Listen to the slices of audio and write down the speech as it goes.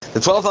The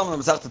 12th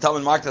element of Masechta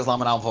Talmud marked as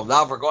Lamed Aleph.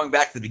 Now we're going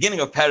back to the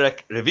beginning of Perek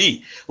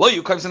Revi. Lo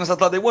Yukav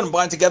Sinasatla, they wouldn't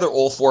bind together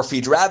all 4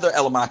 feet. Rather,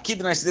 Elamah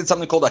Kidnais did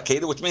something called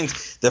Akeda, which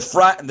means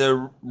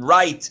the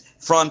right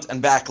front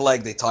and back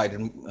leg they tied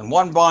in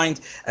one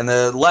bind, and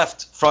the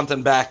left front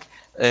and back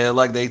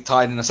leg they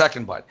tied in a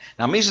second bind.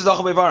 Now, Misha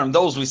Zachar Bevarim,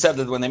 those we said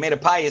that when they made a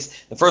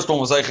pious, the first one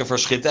was Zeicha for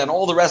Shchita, and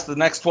all the rest of the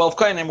next 12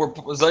 Kohanim were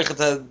Zeicha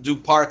to do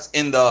parts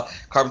in the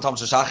Carbon Tam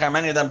Shachar.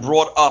 Many of them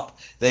brought up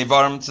the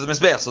Evarim to the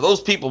Mizbeach. So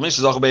those people,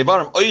 Misha Zachar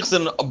Bevarim,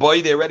 Oichsen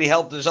Boy, they already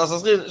helped the Shas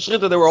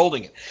Shchita, they were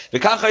holding it.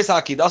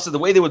 The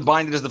way they would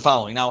bind it is the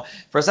following. Now,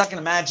 for a second,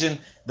 imagine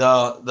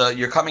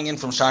you're coming in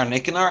from Shar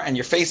Nikinar and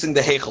you're facing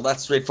the Heichel.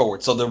 That's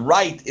straightforward. So the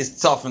right is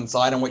Tzaf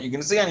inside, and what you're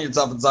going to see on your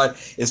Tzaf inside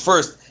is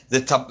first the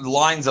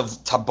lines of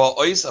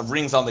taba'os, of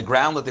rings on the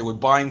ground that they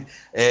would bind,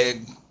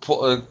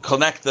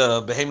 connect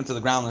the behemoth to the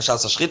ground in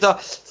Shas Shchita.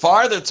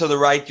 Farther to the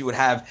right, you would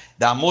have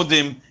the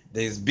amudim,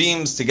 these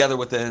beams together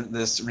with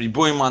this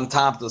ribuim on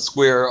top, the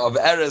square of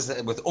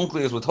Erez with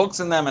unclears with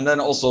hooks in them, and then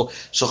also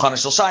Shulchan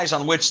Shel Shaish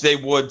on which they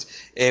would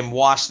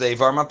wash the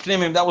Ivarim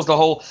Pnimim.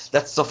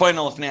 That's the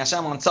final of Fnei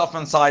Hashem on Tzaf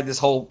inside. This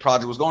whole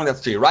project was going.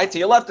 That's to your right. To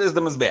your left is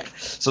the Mizbech.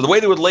 So the way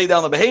they would lay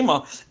down the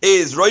Behema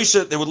is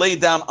Roisha, they would lay it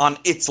down on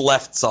its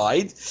left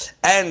side,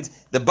 and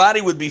the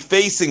body would be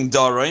facing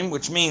Darim,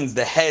 which means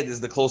the head is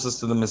the closest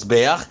to the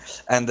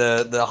Mizbeach, and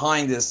the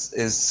hind is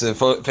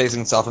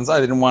facing Tzaf inside.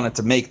 They didn't want it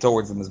to make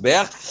towards the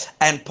Mizbeach.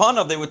 And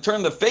Panav, they would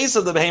turn the face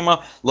of the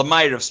Behema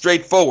L'mayrav,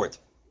 straight forward.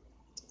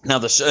 Now,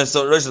 Now,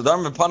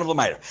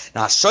 Shoichet,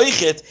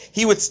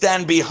 he would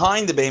stand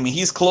behind the Behema.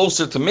 He's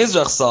closer to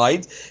Mizrach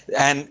side,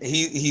 and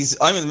he's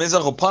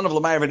Mizrach or Panav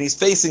L'mayrav, and he's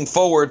facing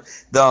forward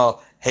the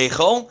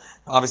Heichel.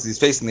 Obviously, he's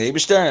facing the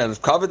Eibishter and it's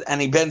covered,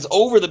 and he bends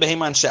over the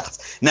Behema and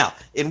Shechts. Now,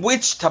 in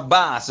which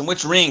tabas, in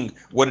which ring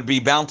would it be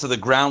bound to the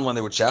ground when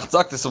they would Shecht?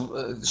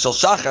 Shel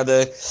Shachar,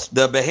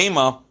 the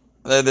Behema,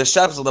 the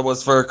shepsel that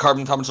was for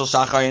carbon tam shel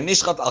shachar and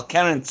nishchat al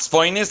keren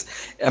tzfoinis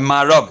and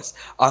maravis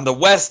on the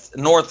west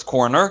north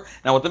corner.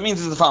 Now, what that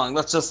means is the following.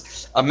 Let's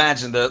just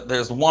imagine that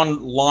there's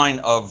one line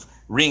of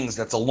rings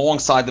that's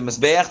alongside the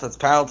mizbeach, that's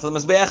parallel to the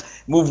mizbeach.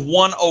 Move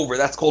one over.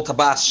 That's called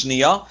tabas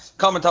shnia.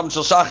 Carbon tam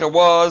shel shachar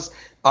was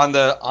in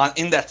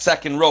that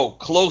second row,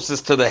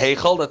 closest to the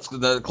Heichel, that's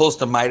close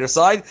to Meider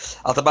side.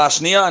 Al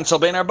Tabashnia and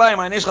Shalbein Arbaim,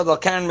 Nishchad Al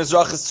Karen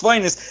Mizrach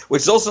Tzfoinis,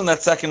 which is also in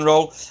that second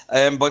row,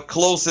 but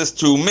closest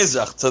to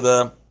Mizrach, to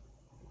the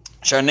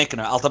Shar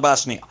Nikinar, Al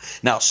Tabashnia.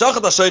 Now,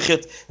 Shachat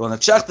HaShoichet, the one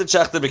that shechted,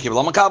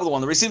 Bekibel HaMakabel, the one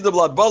that received the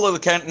blood, Bola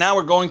Karen. Now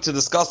we're going to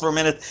discuss for a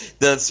minute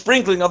the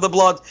sprinkling of the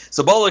blood.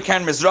 So Bola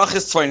Karen Mizrach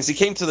Tzfoinis, he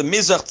came to the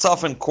Mizrach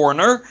Tzafan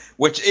corner,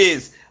 which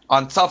is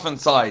on Tzafan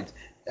side,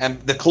 and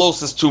the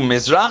closest to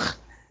Mizrach.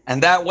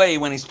 And that way,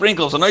 when he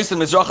sprinkles, when he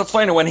gives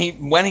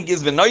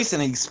the noise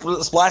and he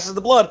splashes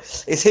the blood,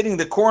 it's hitting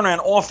the corner and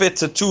off it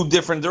to 2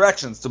 different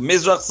directions. To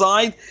Mizrach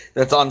side,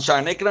 that's on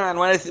Shar Nikinar, and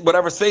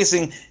whatever's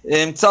facing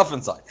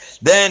Tzafan side.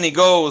 Then he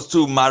goes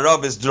to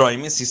Maravis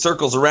Droimis, he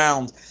circles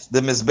around the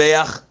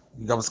Mizbeach,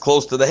 he comes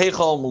close to the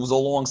Heichel, moves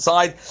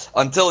alongside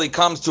until he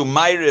comes to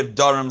Ma'ariv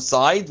Darim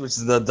side, which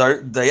is the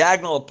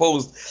diagonal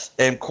opposed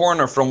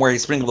corner from where he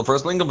sprinkled the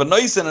first lingam,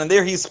 and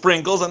there he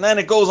sprinkles, and then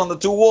it goes on the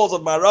 2 walls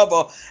of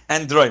Marava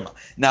and Droima.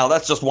 Now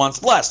that's just one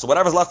splash. So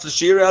whatever's left is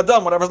Shiri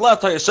Adam, whatever's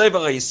left, the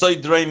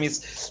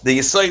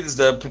Yisoid is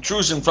the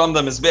protrusion from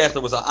the Mizbech.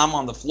 There was an Amma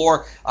on the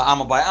floor,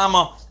 Amma by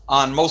Amma.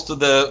 On most of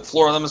the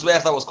floor of the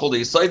Mizbeach, that was called the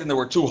Yisoid, and there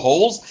were 2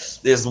 holes.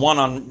 There's one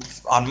on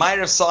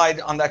Ma'ariv side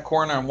on that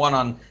corner, and one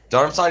on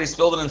Darim side. He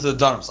spilled it into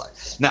the Darim side.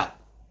 Now,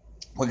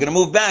 we're going to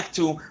move back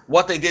to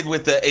what they did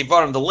with the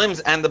Eivarim, the limbs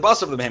and the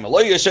basar of the Behema.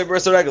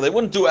 They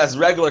wouldn't do as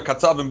regular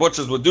katzav and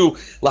butchers would do,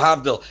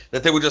 lahavdil,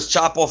 that they would just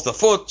chop off the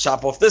foot,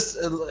 chop off this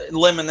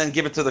limb, and then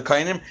give it to the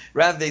kainim.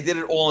 Rather, they did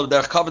it all in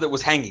their cover that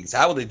was hanging. So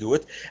how would they do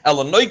it? They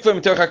would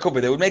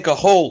make a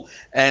hole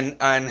and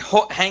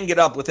hang it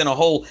up within a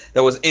hole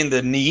that was in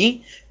the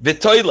knee.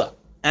 V'toila.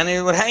 And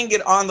it would hang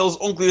it on those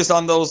uncleus,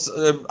 on those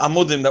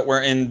amudim that were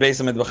in Beis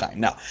HaMikdash.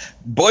 Now,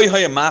 boy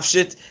hoya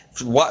mafshit,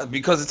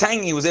 because it's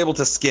hanging, he was able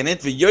to skin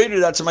it. Now,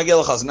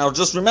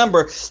 just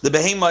remember, the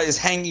behema is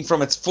hanging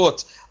from its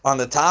foot on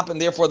the top, and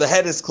therefore the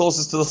head is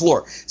closest to the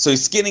floor. So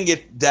he's skinning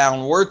it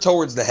downward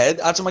towards the head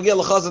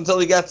until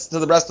he gets to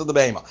the breast of the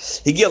behema.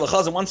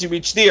 And once you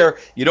reach there,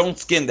 you don't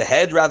skin the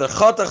head, rather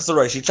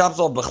he chops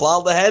off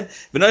the head,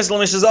 and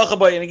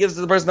he gives it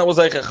to the person that was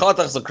like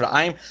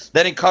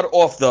then he cut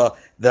off the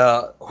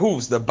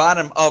hooves, the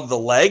bottom of the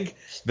leg.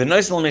 He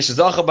gives it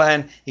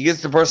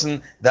to the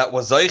person that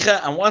was Zaycha,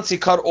 and once he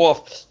cut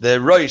off the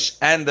Roish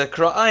and the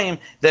Kra'im,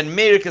 then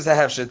Merik is a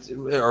Hefshet,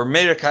 or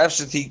Merik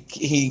Hefshet,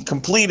 he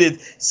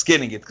completed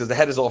skinning it, because the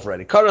head is off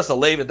already. Karas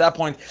Alev, at that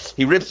point,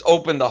 he rips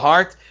open the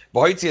heart,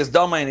 Bahitzi is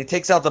Dama, and he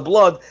takes out the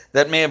blood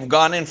that may have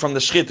gone in from the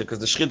Shchita, because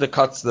the Shchita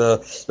cuts the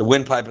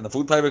windpipe and the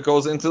food pipe, it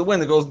goes into the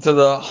wind, it goes into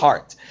the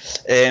heart.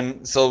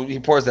 So he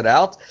pours it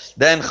out.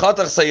 Then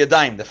Chatar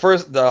Sayadaim, the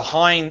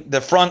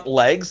front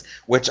legs,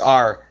 which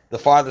are the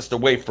farthest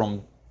away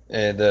from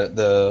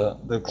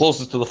the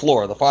closest to the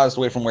floor, the farthest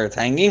away from where it's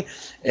hanging.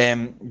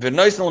 And he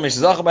gives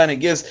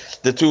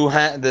the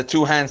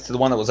two hands to the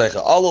one that was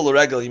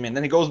Eicha.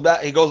 Then he goes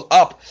back. He goes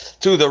up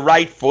to the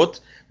right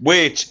foot,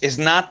 which is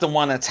not the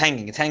one that's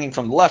hanging. It's hanging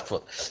from the left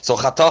foot. So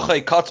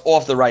Chatacha cuts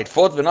off the right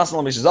foot. He gave the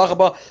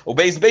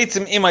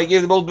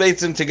both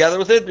beitzim together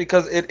with it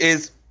because it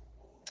is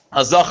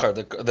a zachar,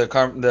 the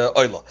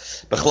oila,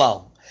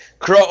 bechlal.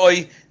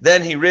 Kroi,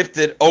 then he ripped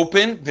it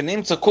open.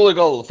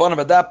 The fun of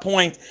at that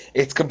point,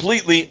 it's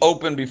completely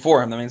open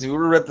before him. That means he would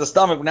rip the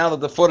stomach. Now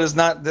that the foot is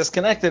not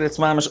disconnected, it's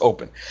mamish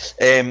open.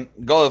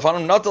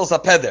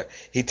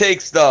 He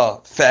takes the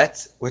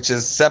fat, which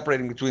is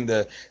separating between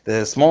the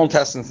small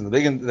intestines and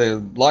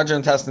the larger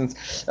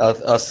intestines,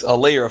 a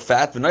layer of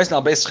fat.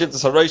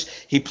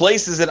 He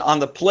places it on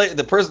the plate.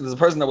 The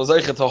person that was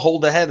zeicha to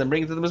hold the head and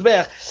bring it to the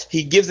mizbeach.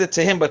 He gives it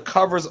to him, but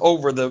covers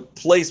over the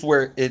place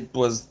where it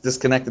was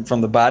disconnected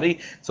from the body.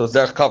 So it's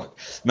there covered.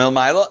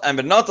 Milmaila, and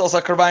but not also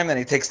karvaim. Then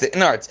he takes the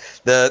innards,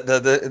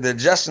 the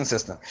digestion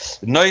system.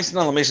 The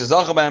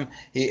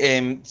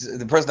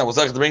person that was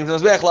to bring to the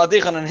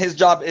mizbeach, and his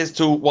job is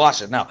to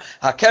wash it. Now,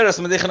 the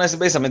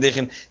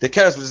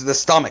keres, which is the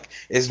stomach,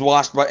 is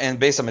washed by and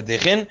beis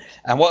hamedichin.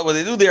 And what will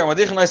they do there?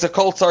 Medichin is a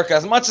cold sarka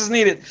as much as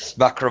needed.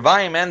 But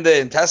karvaim and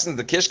the intestines,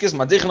 the kishkis,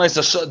 medichin is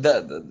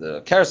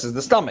the keres is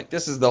the stomach.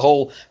 This is the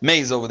whole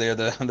maze over there.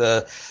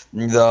 The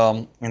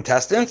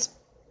intestines.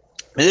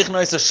 The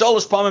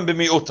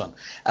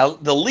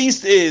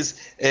least is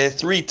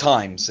 3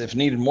 times. If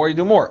needed more, you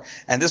do more.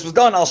 And this was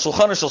done al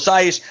shulchan shel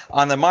shayish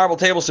on the marble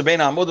tables shebein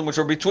amudim, which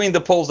were between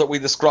the poles that we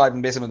described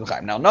in Beis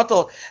Hamikdash. Now, not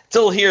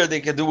till here they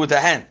could do with the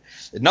hand.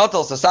 Not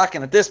till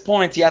Sasakin. At this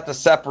point, he had to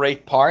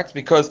separate parts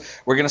because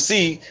we're going to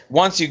see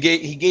once he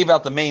gave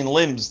out the main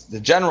limbs, the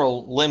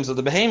general limbs of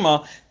the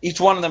behema.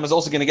 Each one of them is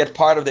also going to get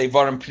part of the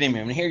Evarim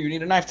Pnimim. And here you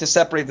need a knife to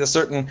separate the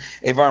certain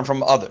Evarim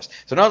from others.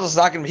 So now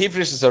Sasakin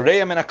is a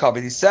reya min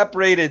hakavod. He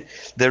separated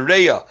the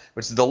reya,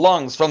 which is the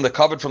lungs, from the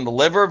kavod, from the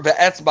liver, the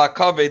etzba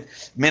kavod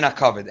min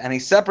hakavod. And he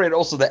separated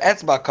also the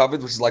etzba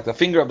kavod, which is like the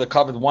finger of the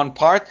kavod, one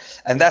part,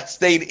 and that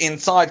stayed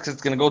inside because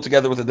it's going to go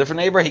together with a different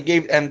neighbor. He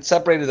gave and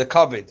separated the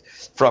kavod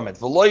from it.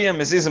 He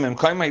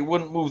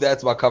wouldn't move the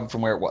etzba kavod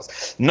from where it was.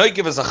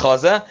 Noikiv is a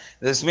chaza.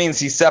 This means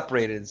he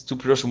separated. It's two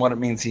perushim what it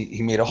means.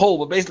 He made a hole,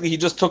 but basically he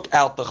just took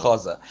out the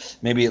chaza.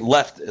 Maybe it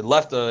left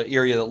the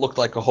area that looked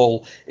like a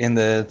hole in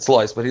the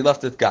slice, but he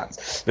left it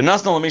gans. He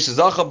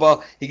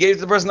gave to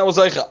the person that was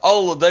zeicha.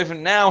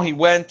 Now he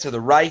went to the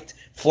right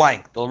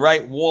flank, the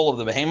right wall of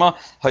the behema.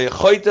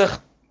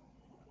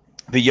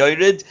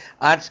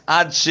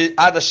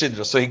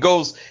 So he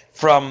goes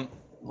from,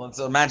 let's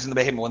imagine the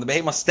behema. When the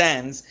behema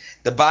stands,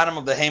 the bottom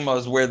of the behema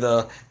is where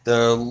the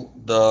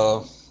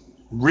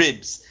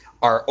ribs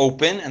are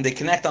open, and they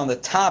connect on the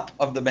top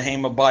of the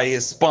behema by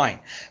his spine.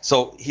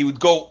 So he would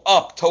go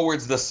up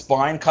towards the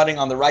spine, cutting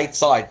on the right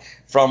side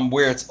from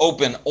where it's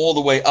open all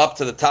the way up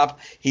to the top.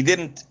 He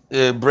didn't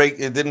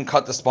didn't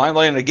cut the spine.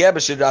 Now,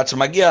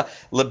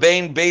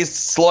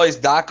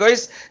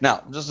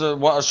 just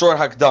a short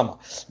hakdama.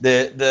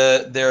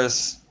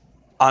 There's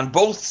on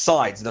both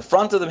sides, the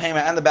front of the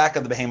behema and the back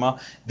of the behema,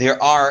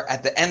 there are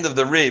at the end of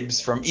the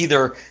ribs from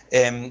either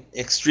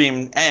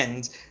extreme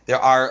end, there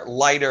are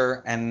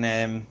lighter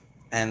and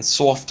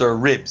softer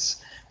ribs.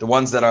 The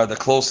ones that are the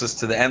closest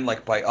to the end,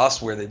 like by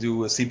us where they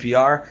do a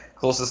CPR,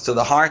 closest to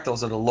the heart,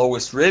 those are the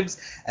lowest ribs.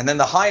 And then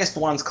the highest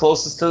ones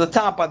closest to the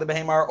top by the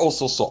behema are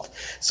also soft.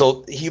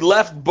 So he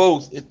left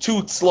both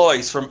 2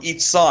 tzlois from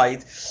each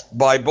side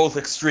by both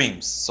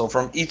extremes. So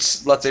from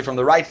each, let's say from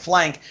the right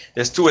flank,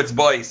 there's 2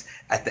 etzbois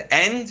at the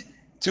end,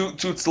 2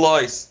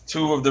 tzlois,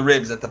 2 of the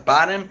ribs at the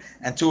bottom,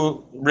 and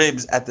 2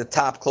 ribs at the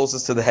top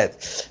closest to the head.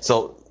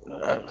 So the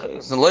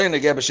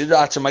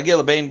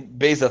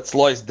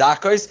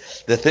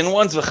thin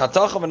ones,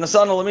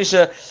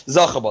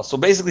 so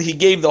basically he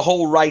gave the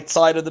whole right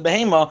side of the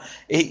behema.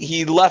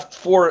 He left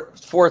 4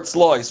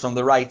 tzlois from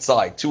the right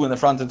side, 2 in the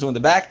front and 2 in the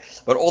back,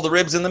 but all the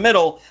ribs in the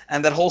middle,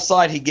 and that whole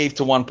side he gave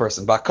to one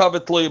person. But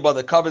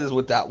the covet is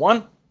with that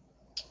one.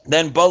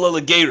 Then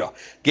bala legera.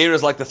 Gera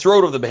is like the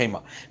throat of the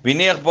behema.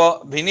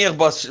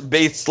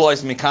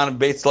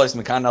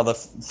 Now the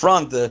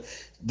front, the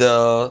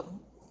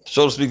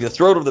so to speak, the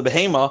throat of the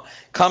behema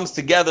comes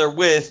together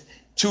with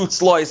 2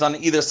 tzlois on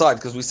either side,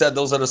 because we said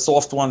those are the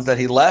soft ones that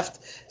he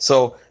left.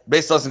 So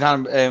based on the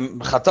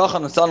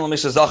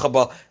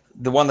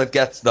one that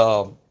gets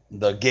the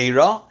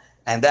gera,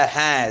 and that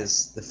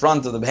has the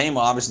front of the behema,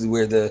 obviously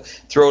where the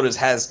throat is,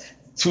 has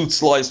 2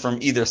 tzlois from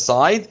either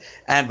side,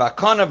 and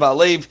vakana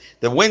valev,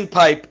 the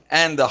windpipe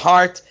and the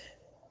heart,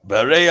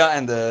 Bareya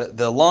and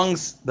the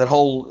lungs, that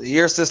whole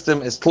ear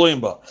system is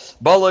tluyimba.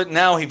 Bala,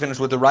 now he finished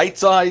with the right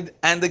side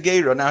and the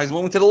gera. Now he's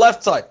moving to the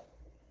left side.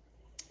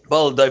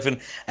 Bala doifen,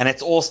 and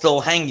it's all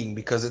still hanging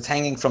because it's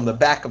hanging from the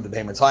back of the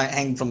behemoth. It's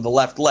hanging from the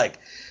left leg.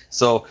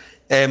 So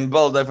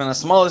Bala doifen as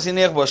small as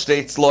hinir, but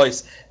state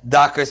slois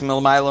dakas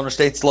milmailon or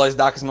state slois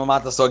dakas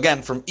milmata. So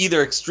again, from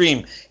either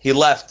extreme, he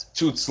left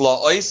 2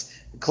 tzlois.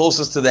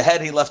 closest to the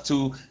head, he left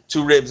two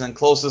ribs, and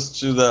closest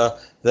to the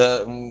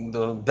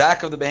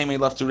back of the behemoth, he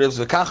left two ribs.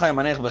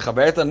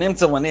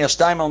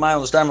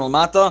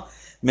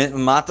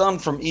 Matan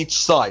from each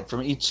side,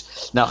 from each.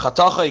 Now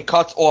Chatacha, he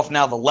cuts off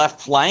now the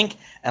left flank,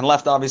 and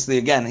left obviously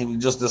again he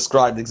just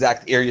described the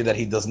exact area that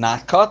he does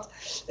not cut.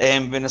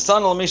 And he gives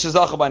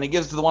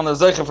to the one that's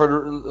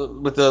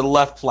zeicha with the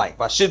left flank.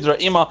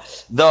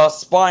 The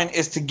spine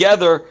is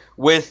together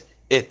with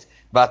it.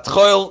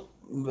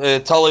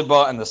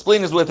 Taliba, and the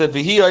spleen is with it.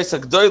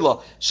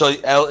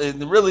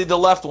 Really, the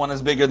left one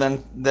is bigger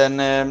than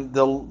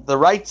the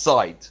right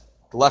side,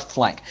 the left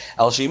flank.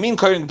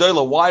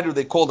 Why do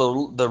they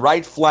call the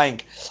right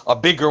flank a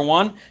bigger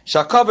one?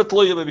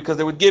 Because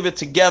they would give it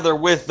together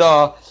with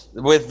the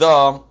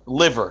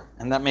liver,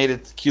 and that made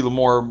it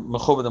more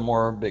mechubed and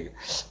more bigger.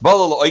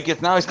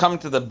 Now he's coming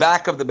to the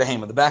back of the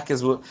behemoth. The back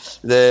is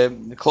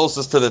the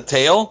closest to the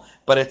tail,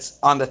 but it's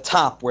on the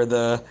top where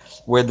the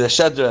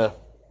shedra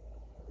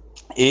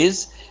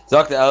is. He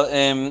cut it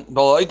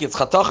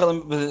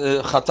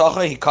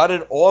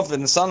off,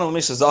 and the son of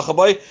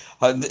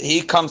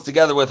he comes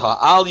together with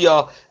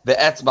ha'alya, the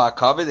etzba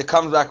kavod. It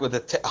comes back with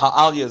the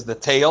ha'alya is the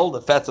tail,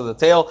 the fats of the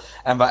tail,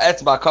 and by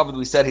etzba kavod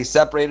we said he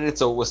separated it,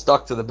 so it was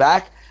stuck to the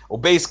back.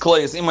 Base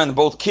clay is in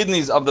both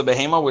kidneys of the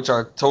behemoth, which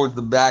are towards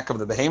the back of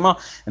the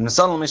behemoth, and the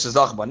son of So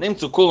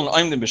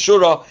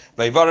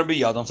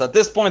at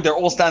this point, they're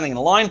all standing in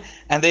a line,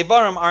 and the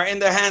ivarim are in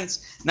their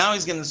hands. Now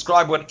he's going to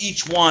describe what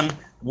each one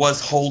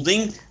was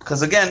holding,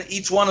 because again,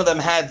 each one of them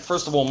had,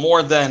 first of all,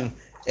 more than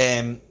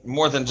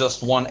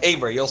just one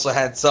Aver. He also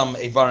had some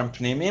Avarim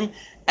Pnimim,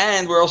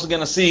 and we're also going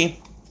to see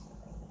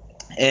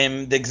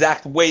the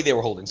exact way they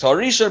were holding. So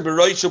Harisha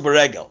Beroishu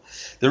Beregel.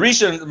 The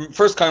Risha,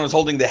 first kind, was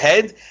holding the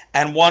head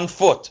and one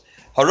foot.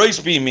 Haroish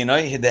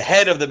Biminoi, the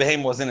head of the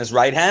behemoth was in his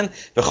right hand.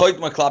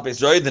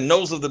 The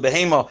nose of the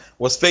behemoth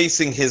was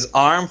facing his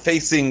arm,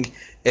 facing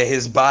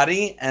his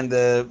body, and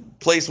the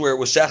place where it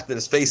was shechted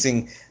is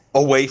facing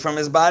away from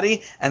his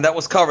body, and that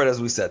was covered, as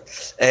we said.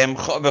 So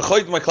the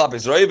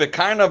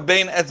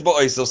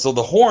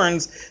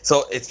horns,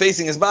 so it's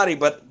facing his body,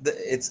 but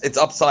it's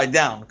upside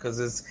down,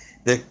 because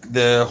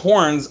the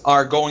horns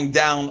are going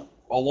down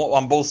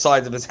on both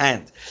sides of his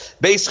hand. So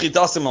obviously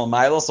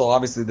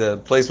the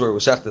place where it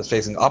was shechted is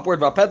facing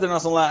upward,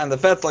 and the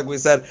fets, like we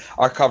said,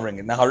 are covering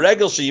it. Now,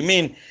 haregel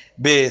sheyimin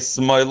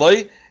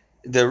b'smoiloi,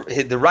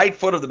 the right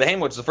foot of the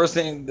behemoth, which is the first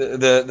thing,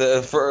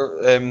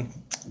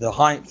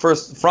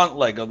 first front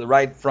leg of the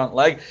right front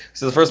leg.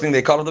 So the first thing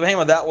they cut of the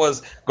behemoth, that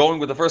was going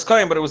with the first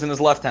kohen, but it was in his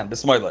left hand.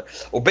 Bismillah.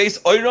 Or base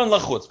oyron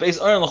lachutz. Base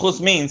oyron lachutz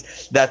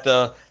means that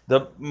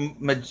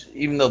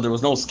even though there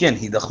was no skin,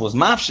 he was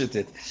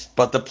mafshited,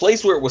 but the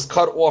place where it was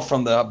cut off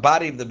from the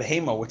body of the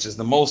behemoth, which is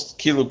the most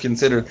kilu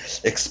considered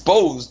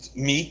exposed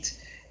meat,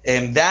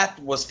 and that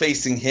was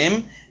facing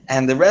him,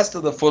 and the rest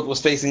of the foot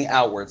was facing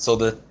outward. So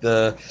the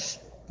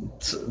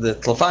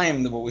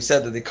tlafayim, what we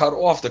said that they cut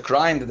off, the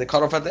crime that they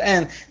cut off at the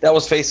end, that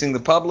was facing the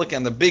public,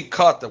 and the big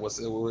cut that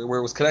was where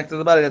it was connected to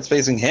the body, that's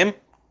facing him.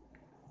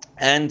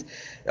 And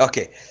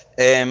okay,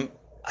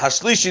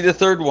 hashlishi, the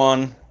third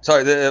one.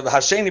 Sorry, the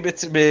hasheni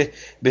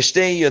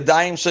b'shtei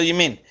yadayim shel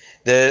yamin.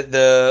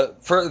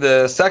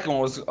 The second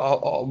one was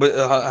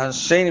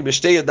hasheni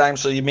b'shtei yadayim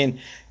shel yamin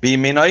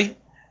b'yaminoi.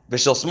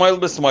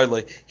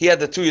 He had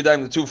the two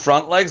yadayim, the two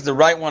front legs, the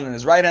right one in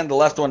his right hand, the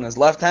left one in his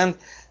left hand,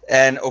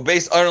 and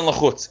obeis aron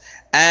lachutz.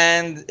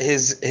 And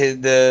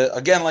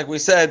again, like we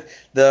said,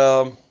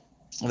 the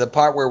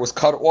part where it was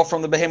cut off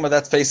from the behemoth,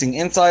 that's facing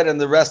inside, and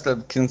the rest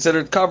that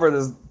considered covered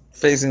is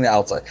facing the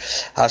outside.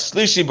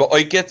 Hashlishi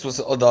ba'oiketz was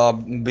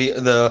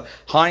the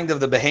hind of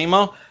the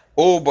behemoth,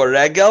 o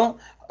baregel,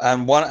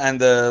 and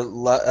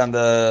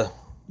the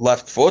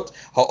left foot.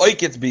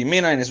 Ha'oiketz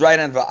b'yamina in his right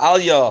hand,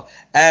 va'alya,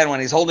 and when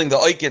he's holding the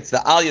oiketz, the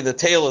alya, the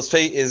tail is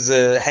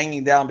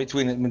hanging down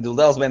between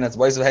miduldel's ben, that's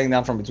hanging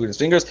down from between his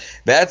fingers.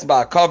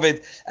 Ve'etzba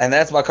kavod, and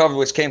that's kavod,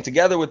 which came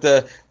together with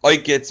the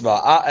oiketz,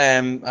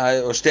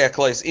 shtei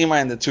haklois ima,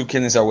 and the two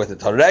kidneys are with it.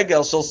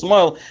 Haregel shel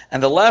smoil,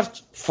 and the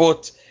left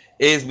foot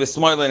is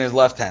besmoil in his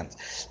left hand.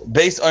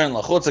 Base iron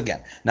lachutz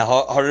again.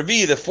 Now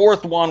haravi, the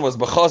fourth one was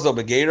bechaza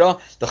begeira.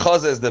 The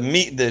chaza is the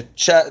meat, the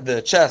chest,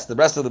 the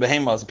rest of the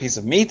behemoth is a piece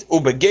of meat.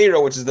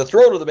 Ubegeira, which is the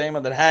throat of the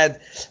behemoth that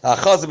had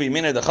chaza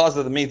b'yamina. The chaza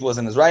of the meat was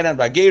in his right hand.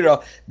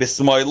 Bageira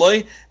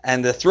besmoiloi,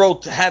 and the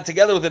throat had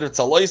together with it its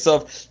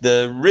aloisav,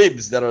 the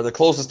ribs that are the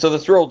closest to the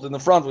throat in the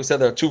front. We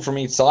said there are two from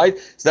each side,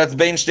 so that's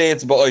bein shtei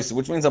ba'ois,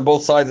 which means on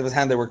both sides of his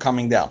hand they were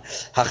coming down.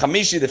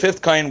 Hachamishi, the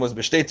fifth kain, was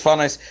b'shtei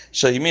tfanis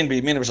shel yamin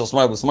b'yamina v'shel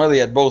smoil b'smoil. He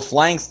had both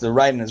flanks, the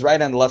right in his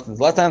right hand, the left in his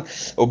left hand.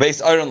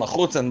 Obeis iron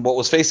lachutz, and what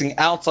was facing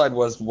outside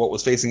was what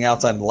was facing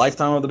outside in the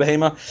lifetime of the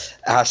behemoth.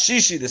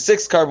 Hashishi, the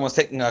sixth carbon, was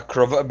taking a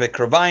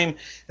bekravayim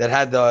that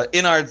had the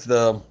innards,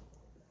 the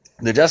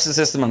digestive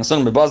system, and the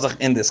son bebazach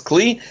in this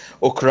kli.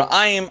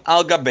 Ukraayim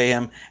al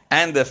gabeim,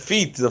 and the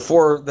feet, the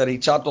four that he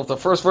chopped off the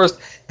first,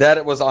 that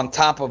it was on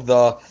top of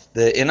the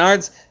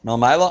innards.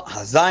 Melmaila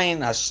hazayin,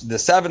 the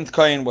seventh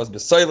kohen was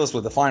besoilus,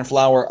 with the fine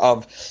flour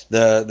of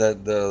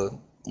the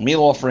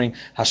meal offering.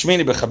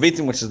 Hashmini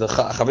bechavitim, which is the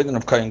chavitim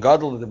of Kohen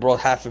Gadol that they brought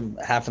half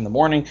in the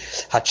morning.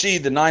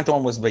 Hachi, the ninth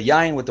one was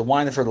beyayin, with the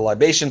wine for the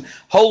libation.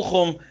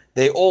 Holchum,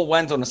 they all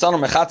went on the son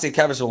of Mechatzi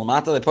Kevish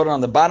Ulamata. They put it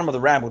on the bottom of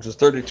the ramp, which was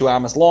 32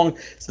 amas long.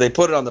 So they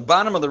put it on the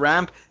bottom of the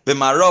ramp,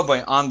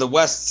 B'maravai, on the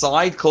west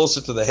side,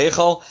 closer to the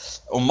Heichal.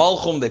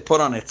 Umalchum, they put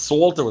on it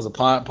salt. There was a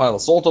pile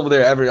of salt over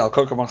there. Every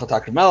al-kokar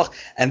manchatak melech.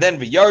 And then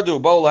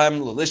V'yardu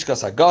Bolahem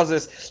Lishkas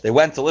Hagazis. They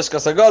went to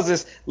Lishkas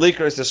Hagazis,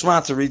 Likras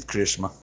Yishma, to read Krishma.